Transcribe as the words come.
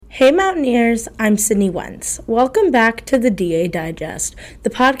Hey Mountaineers, I'm Sydney Wentz. Welcome back to the DA Digest, the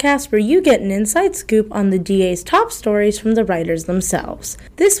podcast where you get an inside scoop on the DA's top stories from the writers themselves.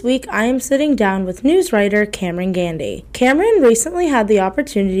 This week, I am sitting down with news writer Camren Gandee. Camren recently had the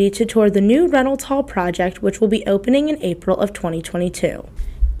opportunity to tour the new Reynolds Hall project, which will be opening in April of 2022.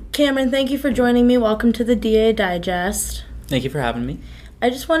 Camren, thank you for joining me. Welcome to the DA Digest. Thank you for having me. I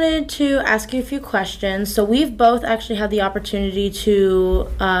just wanted to ask you a few questions. So we've both actually had the opportunity to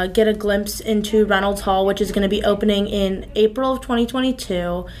get a glimpse into Reynolds Hall, which is going to be opening in April of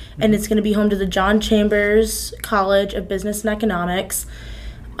 2022, and it's going to be home to the John Chambers College of Business and Economics.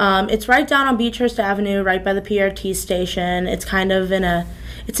 It's right down on Beechhurst Avenue, right by the PRT station. It's kind of in a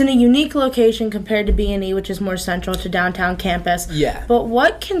unique location compared to B&E, which is more central to downtown campus. Yeah. But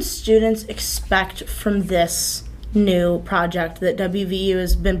what can students expect from this new project that WVU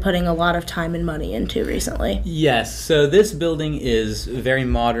has been putting a lot of time and money into recently? Yes, so this building is very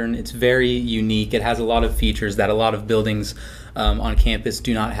modern. It's very unique. It has a lot of features that a lot of buildings on campus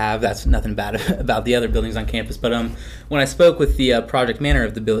do not have. That's nothing bad about the other buildings on campus. But when I spoke with the project manager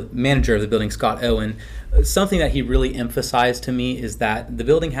of the building, Scott Owen, something that he really emphasized to me is that the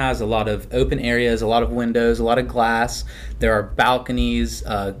building has a lot of open areas, a lot of windows, a lot of glass. There are balconies,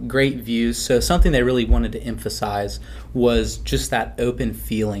 great views. So something they really wanted to emphasize was just that open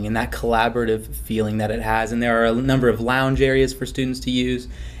feeling and that collaborative feeling that it has. And there are a number of lounge areas for students to use.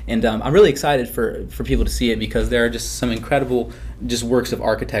 And I'm really excited for people to see it because there are just some incredible just works of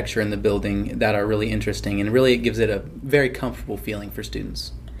architecture in the building that are really interesting. And really it gives it a very comfortable feeling for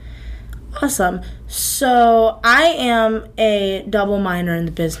students. Awesome. So I am a double minor in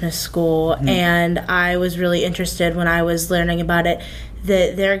the business school, and I was really interested when I was learning about it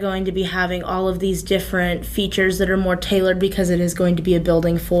that they're going to be having all of these different features that are more tailored because it is going to be a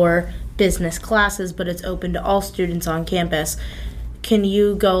building for business classes, but it's open to all students on campus. Can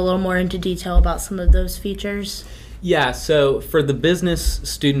you go a little more into detail about some of those features? Yeah, so for the business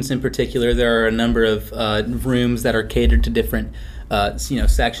students in particular, there are a number of rooms that are catered to different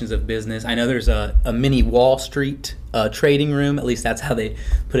sections of business. I know there's a mini Wall Street trading room, at least that's how they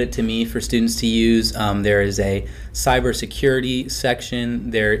put it to me, for students to use. There is a cybersecurity section.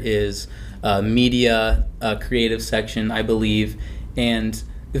 There is a media creative section, I believe. And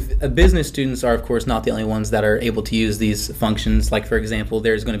business students are, of course, not the only ones that are able to use these functions. Like, for example,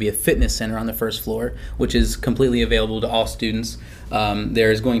 there's going to be a fitness center on the first floor, which is completely available to all students.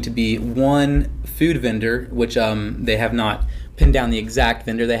 There's going to be one food vendor, which they have not pinned down the exact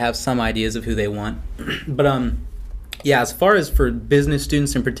vendor. They have some ideas of who they want. But as far as for business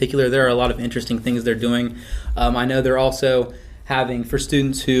students in particular, there are a lot of interesting things they're doing. I know they're also having, for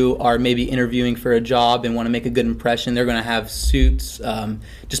students who are maybe interviewing for a job and want to make a good impression, they're going to have suits,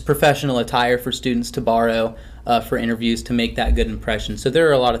 just professional attire for students to borrow for interviews to make that good impression. So there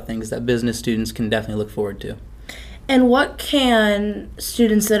are a lot of things that business students can definitely look forward to. And what can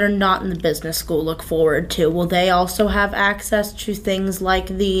students that are not in the business school look forward to? Will they also have access to things like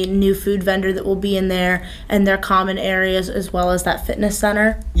the new food vendor that will be in there and their common areas as well as that fitness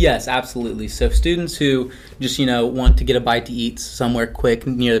center? Yes, absolutely. So students who just, want to get a bite to eat somewhere quick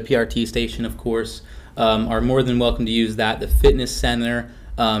near the PRT station, of course, are more than welcome to use that. The fitness center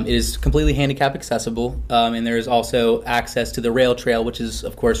is completely handicap accessible, and there is also access to the rail trail, which is,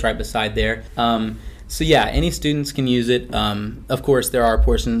 of course, right beside there. So any students can use it. Of course, there are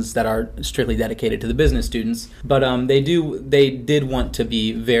portions that are strictly dedicated to the business students, but they did want to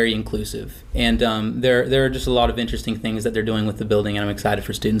be very inclusive, and there are just a lot of interesting things that they're doing with the building, and I'm excited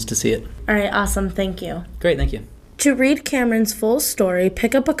for students to see it. All right, awesome. Thank you. Great, thank you. To read Camren's full story,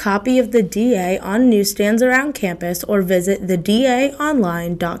 pick up a copy of The DA on newsstands around campus or visit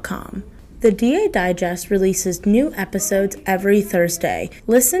thedaonline.com. The DA Digest releases new episodes every Thursday.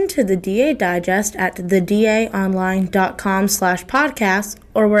 Listen to the DA Digest at thedaonline.com/podcast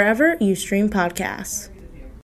or wherever you stream podcasts.